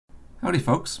Howdy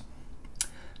folks.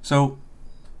 So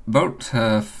about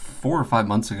 4 or 5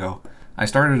 months ago I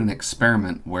started an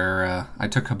experiment where I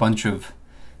took a bunch of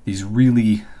these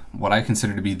really what I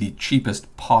consider to be the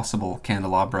cheapest possible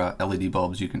candelabra LED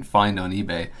bulbs you can find on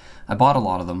eBay. I bought a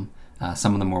lot of them.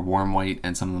 Some of them were warm white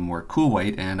and some of them were cool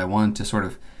white, and I wanted to sort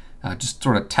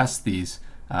of test these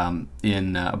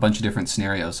in a bunch of different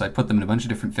scenarios. So I put them in a bunch of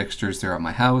different fixtures throughout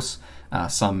my house,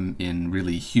 some in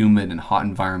really humid and hot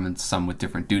environments, some with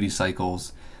different duty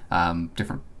cycles,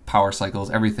 different power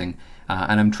cycles, everything.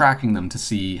 And I'm tracking them to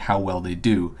see how well they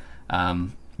do.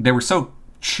 They were so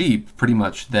cheap, pretty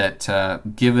much, that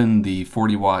given the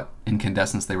 40-watt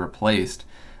incandescents they replaced,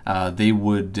 they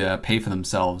would pay for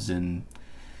themselves in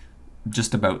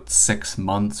just about 6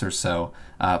 months or so.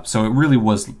 So it really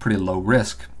was pretty low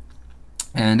risk.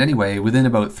 And anyway, within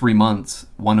about 3 months,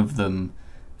 one of them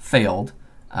failed,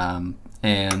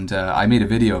 and I made a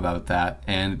video about that.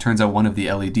 And it turns out one of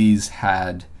the LEDs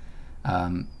had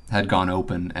gone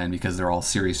open, and because they're all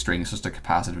series string, it's just a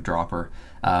capacitive dropper,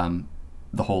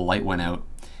 the whole light went out.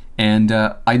 And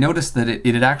I noticed that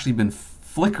it had actually been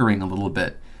flickering a little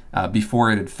bit before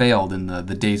it had failed in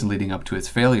the days leading up to its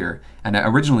failure. And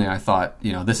originally I thought,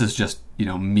 this is just,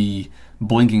 me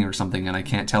blinking or something, and I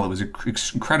can't tell. It was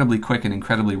incredibly quick and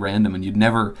incredibly random, and you'd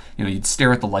never, you'd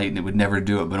stare at the light and it would never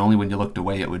do it, but only when you looked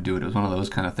away it would do it. It was one of those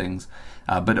kind of things.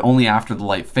 But only after the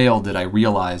light failed did I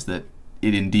realize that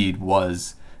it indeed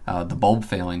was the bulb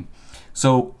failing.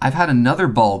 So I've had another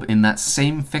bulb in that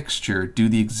same fixture do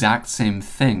the exact same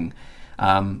thing.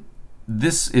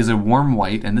 This is a warm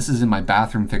white, and this is in my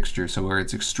bathroom fixture, so where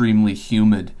it's extremely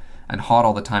humid and hot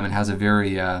all the time and has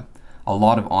a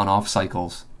lot of on-off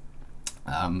cycles.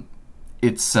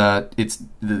 It's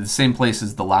the same place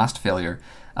as the last failure,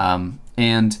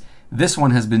 and this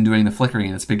one has been doing the flickering,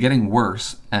 and it's been getting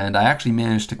worse, and I actually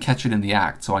managed to catch it in the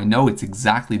act, so I know it's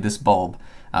exactly this bulb.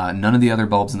 None of the other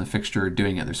bulbs in the fixture are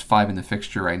doing it. There's 5 in the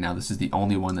fixture right now. This is the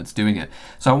only one that's doing it.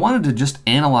 So I wanted to just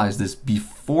analyze this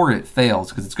before it fails,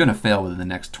 because it's going to fail within the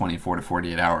next 24 to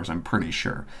 48 hours, I'm pretty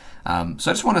sure. So I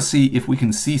just want to see if we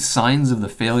can see signs of the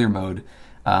failure mode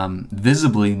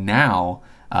visibly now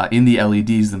in the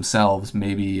LEDs themselves,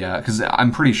 maybe, because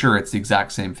I'm pretty sure it's the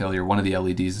exact same failure. One of the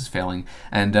LEDs is failing,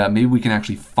 and maybe we can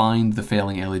actually find the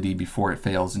failing LED before it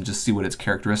fails and just see what its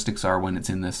characteristics are when it's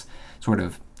in this sort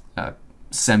of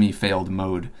semi-failed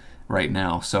mode right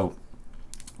now. So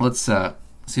let's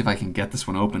see if I can get this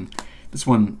one open. This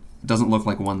one doesn't look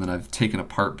like one that I've taken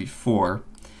apart before.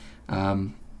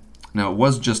 Now it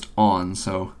was just on,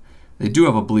 so they do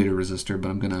have a bleeder resistor,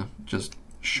 but I'm gonna just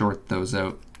short those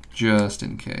out just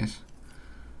in case,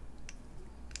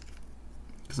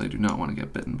 because I do not want to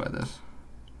get bitten by this.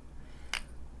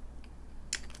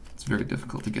 It's very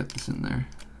difficult to get this in there.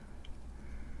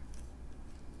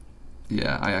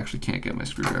 Yeah, I actually can't get my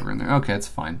screwdriver in there. Okay, it's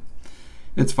fine.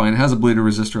 It's fine. It has a bleeder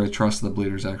resistor. I trust the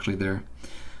bleeder's actually there.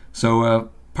 So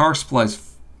power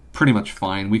supply's pretty much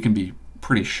fine. We can be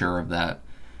pretty sure of that.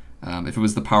 If it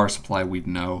was the power supply, we'd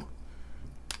know.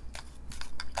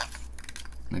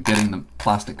 Now, getting the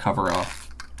plastic cover off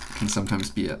can sometimes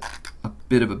be a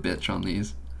bit of a bitch on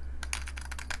these,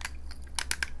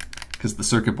 because the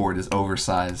circuit board is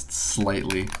oversized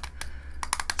slightly.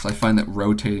 So I find that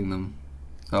rotating them...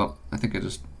 Oh, I think I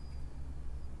just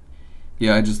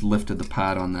lifted the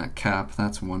pad on that cap.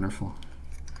 That's wonderful.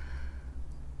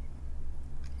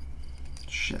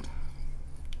 Shit.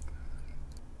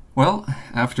 Well,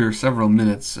 after several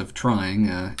minutes of trying,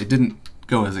 it didn't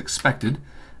go as expected,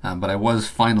 but I was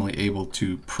finally able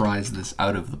to prise this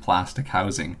out of the plastic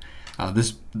housing. I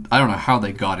don't know how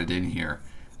they got it in here,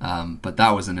 but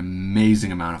that was an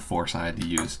amazing amount of force I had to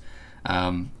use.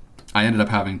 I ended up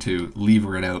having to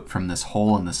lever it out from this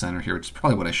hole in the center here, which is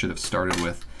probably what I should have started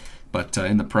with. But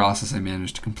in the process, I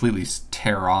managed to completely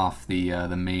tear off the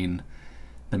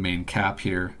main cap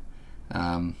here.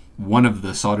 One of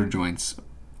the solder joints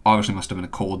obviously must have been a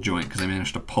cold joint, because I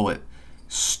managed to pull it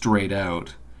straight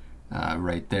out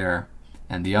right there.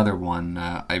 And the other one,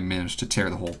 I managed to tear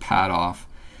the whole pad off.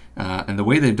 And the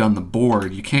way they've done the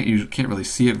board, you can't really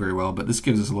see it very well, but this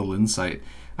gives us a little insight.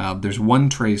 There's one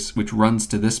trace which runs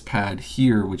to this pad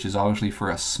here, which is obviously for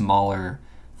a smaller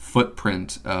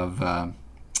footprint of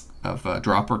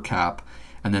dropper cap,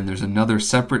 and then there's another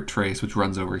separate trace which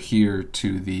runs over here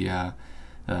to the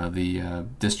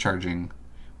discharging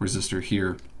resistor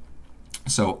here.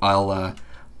 So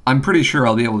I'm pretty sure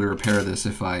I'll be able to repair this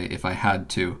if I had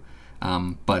to,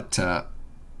 but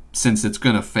since it's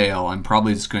going to fail, I'm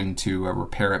probably just going to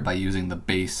repair it by using the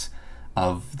base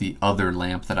of the other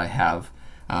lamp that I have.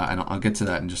 And I'll get to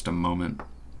that in just a moment.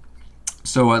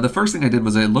 So the first thing I did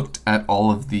was I looked at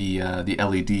all of the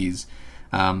LEDs,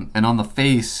 and on the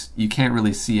face you can't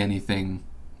really see anything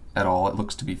at all. It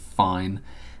looks to be fine.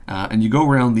 And you go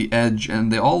around the edge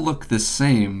and they all look the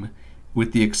same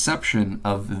with the exception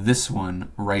of this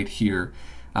one right here.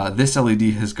 This LED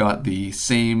has got the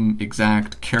same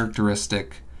exact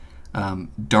characteristic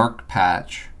dark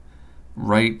patch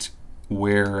right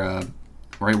where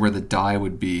the die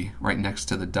would be, right next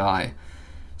to the die.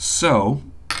 So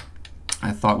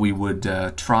I thought we would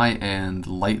try and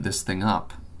light this thing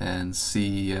up and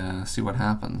see what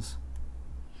happens.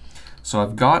 So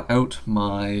I've got out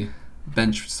my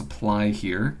bench supply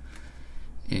here,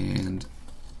 and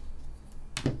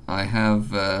I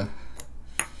have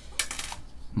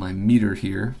my meter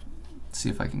here. Let's see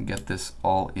if I can get this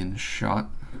all in shot.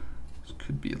 This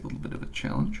could be a little bit of a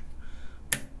challenge.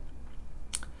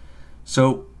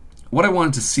 So what I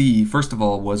wanted to see, first of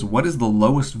all, was what is the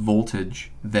lowest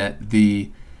voltage that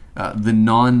the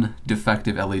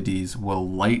non-defective LEDs will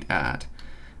light at.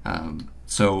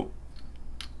 So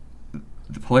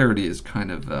the polarity is kind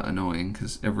of annoying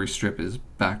because every strip is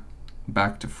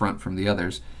back to front from the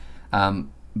others.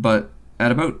 But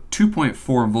at about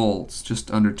 2.4 volts, just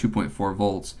under 2.4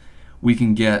 volts, we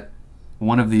can get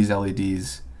one of these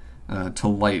LEDs to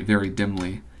light very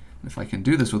dimly. If I can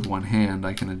do this with one hand,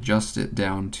 I can adjust it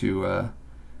down to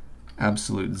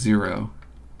absolute 0.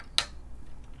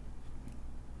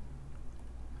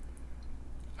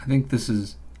 I think this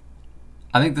is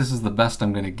the best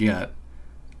I'm going to get.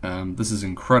 This is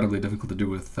incredibly difficult to do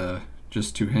with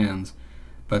just two hands,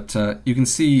 but you can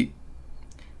see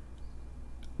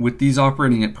with these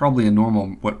operating at probably a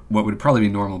normal, what would probably be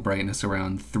normal brightness,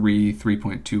 around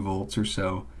 3.2 volts or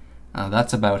so.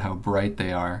 That's about how bright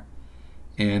they are.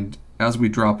 And as we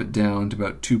drop it down to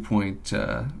about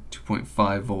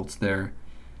 2.5 volts there,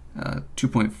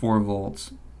 2.4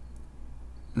 volts,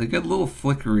 they get a little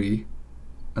flickery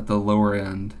at the lower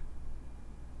end,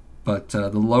 but the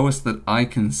lowest that I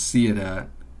can see it at,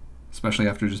 especially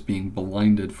after just being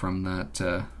blinded from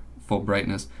that full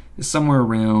brightness, is somewhere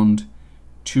around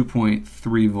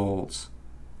 2.3 volts,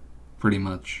 pretty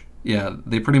much. Yeah,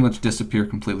 they pretty much disappear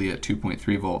completely at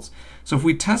 2.3 volts. So if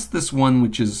we test this one,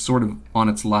 which is sort of on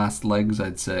its last legs,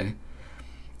 I'd say,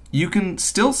 you can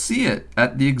still see it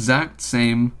at the exact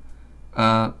same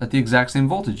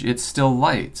voltage. It still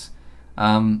lights.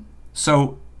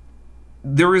 So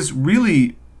there is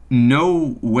really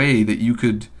no way that you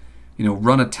could,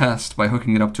 run a test by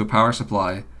hooking it up to a power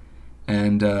supply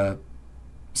and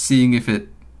seeing if it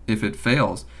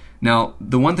fails. Now,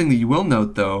 the one thing that you will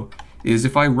note, though, is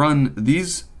if I run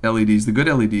these LEDs, the good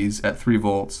LEDs, at 3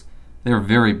 volts, they're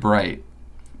very bright.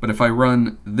 But if I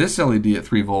run this LED at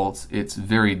 3 volts, it's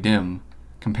very dim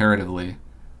comparatively.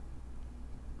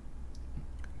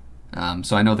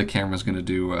 So I know the camera's going to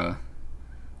do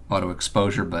auto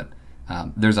exposure, but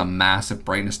there's a massive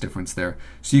brightness difference there.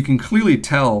 So you can clearly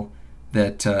tell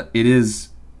that it is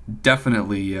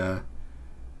definitely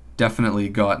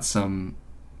got some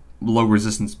low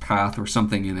resistance path or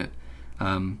something in it.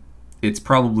 It's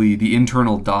probably the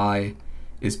internal die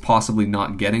is possibly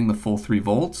not getting the full 3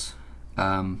 volts.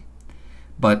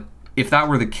 But if that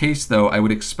were the case, though, I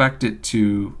would expect it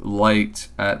to light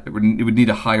at, it would need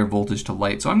a higher voltage to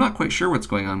light. So I'm not quite sure what's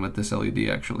going on with this LED,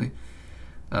 actually.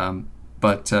 Yeah,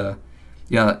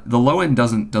 the low end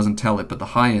doesn't tell it, but the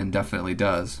high end definitely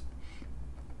does.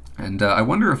 And I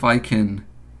wonder if I can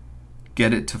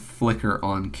get it to flicker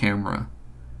on camera.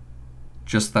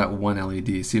 Just that one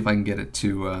LED. See if I can get it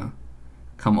to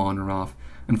come on or off.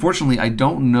 Unfortunately, I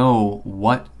don't know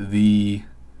what the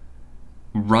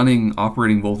running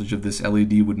operating voltage of this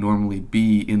LED would normally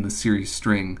be in the series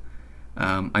string.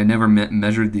 I never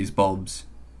measured these bulbs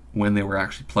when they were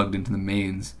actually plugged into the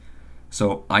mains,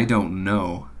 so I don't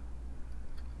know.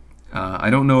 I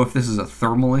don't know if this is a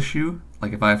thermal issue,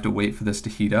 like if I have to wait for this to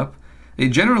heat up. It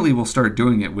generally will start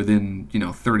doing it within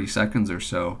 30 seconds or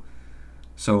so.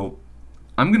 So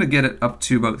I'm going to get it up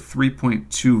to about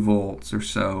 3.2 volts or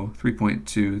so,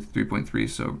 3.2, 3.3,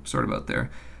 so sort of out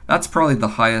there. That's probably the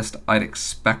highest I'd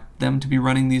expect them to be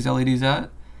running these LEDs at.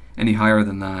 Any higher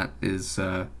than that is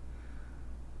a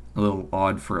little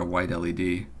odd for a white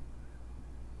LED.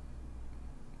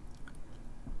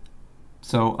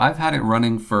 So I've had it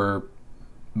running for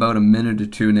about a minute or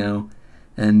two now,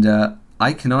 and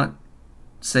I cannot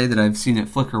say that I've seen it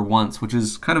flicker once, which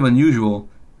is kind of unusual,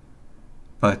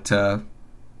 but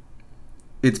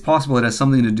it's possible it has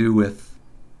something to do with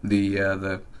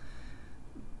the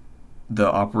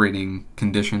operating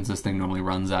conditions this thing normally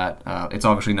runs at. It's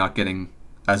obviously not getting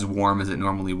as warm as it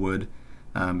normally would,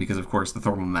 because of course the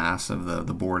thermal mass of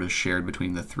the board is shared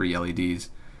between the 3 LEDs.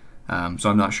 So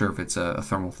I'm not sure if it's a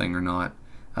thermal thing or not.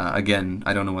 Again,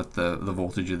 I don't know what the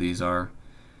voltage of these are,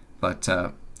 but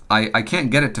I can't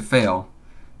get it to fail,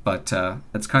 but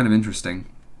it's kind of interesting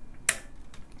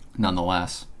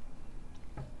nonetheless.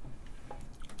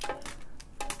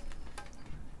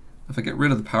 If I get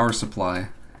rid of the power supply,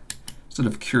 just out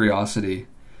of curiosity,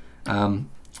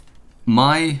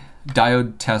 my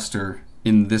diode tester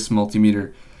in this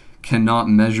multimeter cannot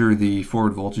measure the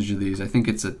forward voltage of these. I think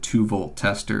it's a 2-volt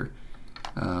tester,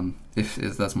 if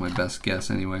that's my best guess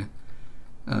anyway.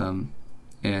 And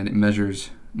it measures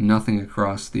nothing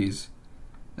across these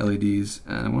LEDs,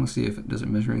 and I want to see if it does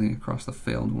measure anything across the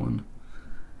failed one.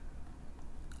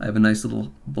 I have a nice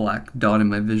little black dot in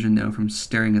my vision now from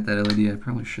staring at that LED. I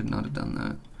probably should not have done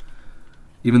that,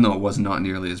 even though it was not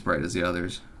nearly as bright as the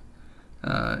others,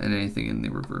 and anything in the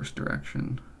reverse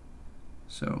direction.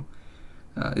 So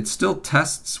it still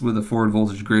tests with a forward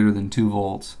voltage greater than 2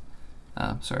 volts.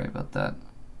 Sorry about that.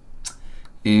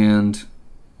 And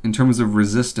in terms of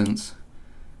resistance,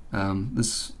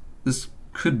 this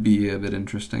could be a bit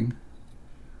interesting.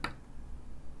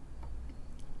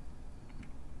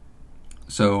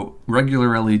 So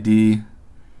regular LED,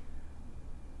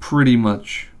 pretty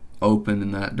much open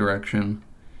in that direction.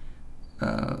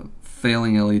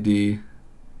 Failing LED,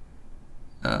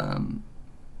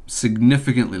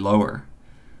 significantly lower.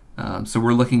 So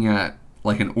we're looking at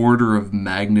like an order of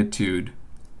magnitude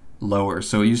lower.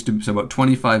 So it used to be about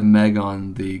 25 meg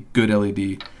on the good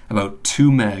LED, about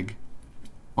 2 meg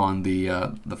on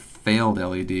the failed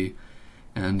LED,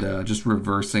 and just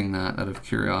reversing that out of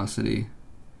curiosity.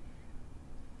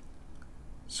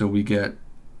 So we get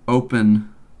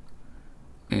open,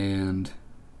 and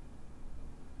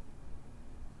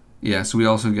yeah, so we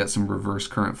also get some reverse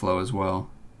current flow as well,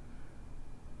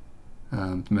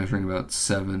 measuring about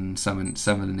 7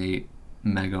 and 8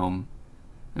 megohm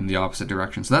in the opposite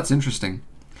direction. So that's interesting.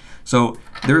 So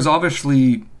there's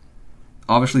obviously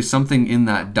something in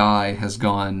that die has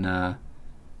gone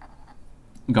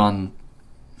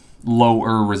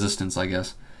lower resistance, I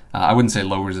guess. I wouldn't say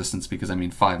low resistance, because I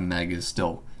mean 5 meg is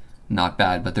still not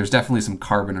bad, but there's definitely some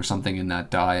carbon or something in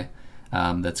that die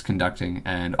that's conducting,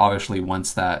 and obviously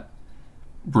once that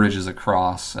bridges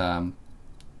across, I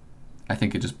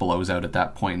think it just blows out at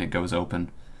that point and it goes open.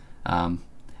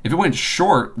 If it went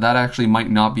short, that actually might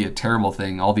not be a terrible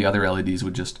thing. All the other LEDs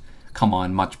would just come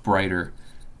on much brighter,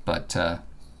 but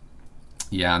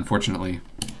yeah, unfortunately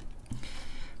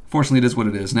it is what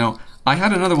it is. Now, I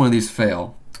had another one of these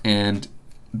fail, and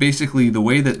basically the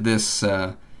way that this,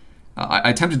 I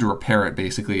attempted to repair it.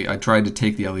 Basically, I tried to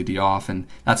take the LED off, and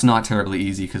that's not terribly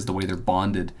easy because the way they're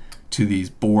bonded to these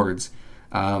boards.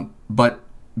 But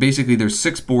basically there's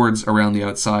 6 boards around the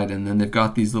outside, and then they've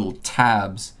got these little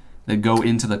tabs that go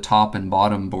into the top and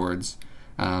bottom boards.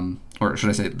 Or should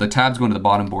I say, the tabs go into the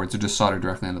bottom boards. They're just soldered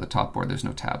directly onto the top board. There's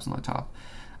no tabs on the top.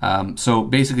 So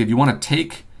basically, if you want to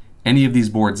take any of these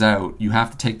boards out, you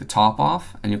have to take the top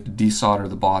off, and you have to desolder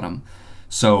the bottom.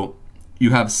 So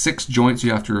you have 6 joints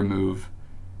you have to remove,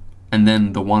 and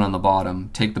then the one on the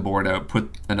bottom, take the board out,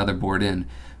 put another board in,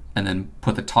 and then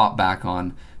put the top back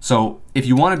on. So if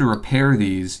you wanted to repair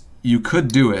these, you could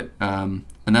do it, and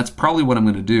that's probably what I'm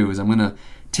going to do. Is I'm going to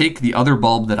take the other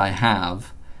bulb that I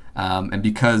have, and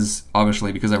because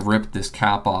I've ripped this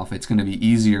cap off, it's going to be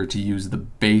easier to use the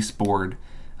base board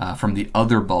from the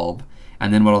other bulb.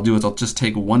 And then what I'll do is I'll just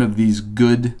take one of these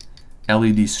good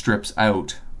LED strips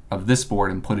out of this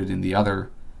board and put it in the other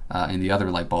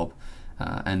light bulb,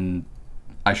 and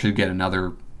I should get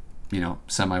another,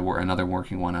 another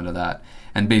working one out of that.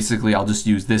 And basically, I'll just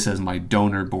use this as my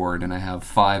donor board, and I have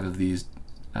 5 of these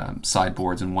side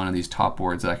boards and 1 of these top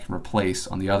boards that I can replace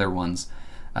on the other ones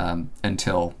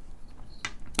until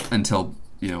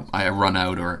I run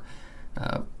out, or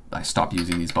I stop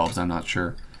using these bulbs. I'm not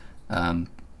sure.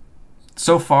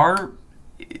 So far,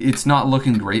 it's not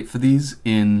looking great for these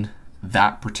in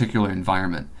that particular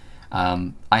environment.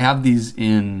 I have these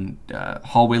in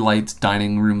hallway lights,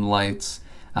 dining room lights,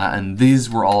 and these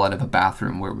were all out of a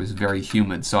bathroom where it was very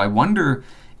humid. So I wonder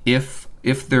if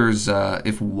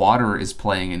water is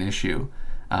playing an issue,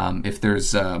 if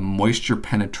there's moisture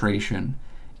penetration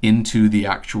into the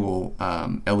actual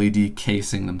LED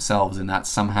casing themselves, and that's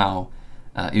somehow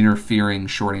interfering,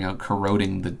 shorting out,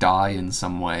 corroding the die in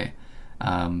some way.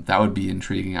 That would be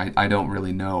intriguing. I don't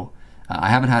really know. I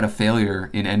haven't had a failure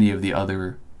in any of the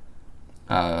other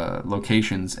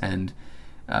locations, and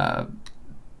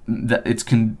that it's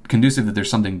conducive that there's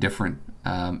something different.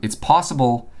 It's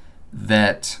possible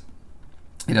that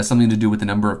it has something to do with the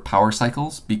number of power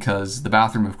cycles, because the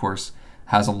bathroom, of course,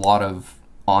 has a lot of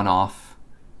on-off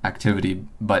activity,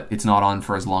 but it's not on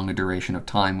for as long a duration of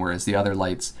time, whereas the other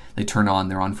lights, they turn on,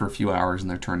 they're on for a few hours, and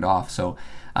they're turned off. So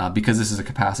because this is a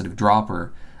capacitive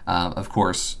dropper, of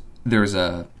course, there's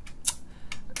a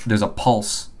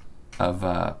pulse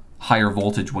of higher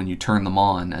voltage when you turn them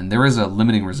on, and there is a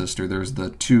limiting resistor. There's the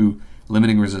 2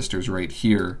 limiting resistors right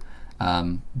here,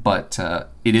 but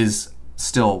it is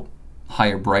still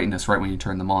higher brightness right when you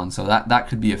turn them on, so that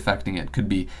could be affecting it. Could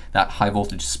be that high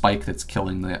voltage spike that's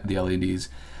killing the LEDs.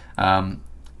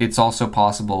 It's also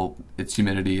possible, it's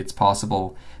humidity, it's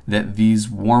possible that these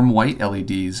warm white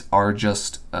LEDs are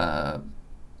just,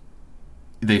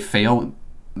 they fail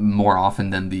more often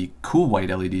than the cool white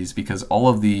LEDs, because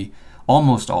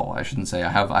almost all, I shouldn't say, I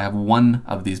have one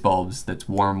of these bulbs that's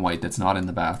warm white that's not in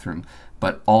the bathroom,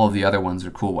 but all of the other ones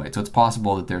are cool white. So it's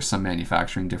possible that there's some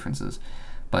manufacturing differences.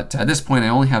 But at this point, I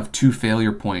only have 2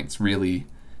 failure points really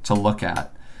to look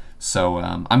at. So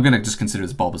I'm going to just consider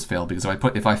this bulb as failed, because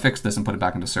if I fix this and put it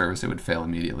back into service, it would fail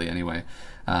immediately anyway,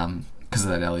 because of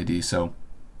that LED. So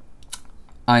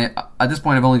at this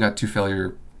point, I've only got 2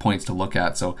 failure points to look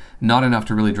at, so not enough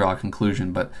to really draw a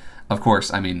conclusion. But of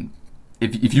course, I mean,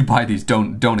 if you buy these,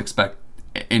 don't expect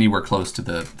anywhere close to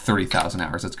the 30,000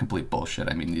 hours. That's complete bullshit.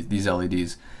 I mean, these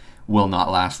LEDs will not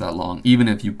last that long. Even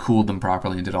if you cooled them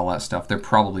properly and did all that stuff, they're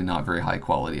probably not very high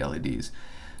quality LEDs.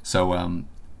 So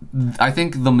I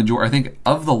think I think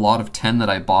of the lot of 10 that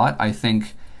I bought, I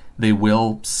think they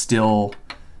will still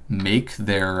make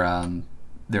their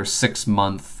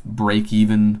 6-month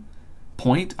break-even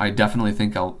point. I definitely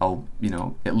think I'll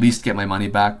at least get my money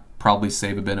back, probably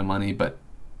save a bit of money, but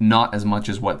not as much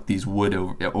as what these would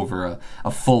over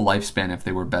a full lifespan if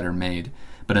they were better made.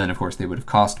 But then, of course, they would have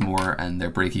cost more, and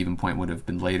their break-even point would have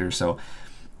been later. So,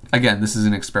 again, this is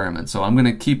an experiment. So I'm going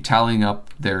to keep tallying up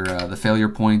their the failure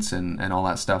points and all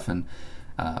that stuff, and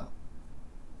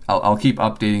I'll keep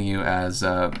updating you as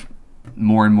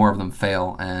more and more of them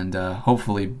fail. And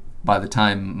hopefully, by the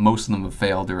time most of them have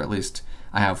failed, or at least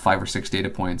I have 5 or 6 data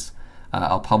points,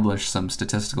 I'll publish some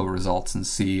statistical results and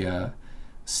see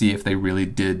if they really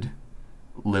did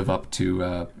live up to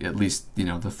at least the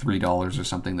 $3 or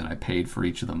something that I paid for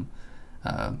each of them.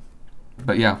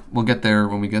 But yeah, we'll get there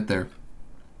when we get there.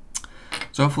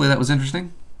 So hopefully that was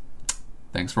interesting.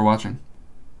 Thanks for watching.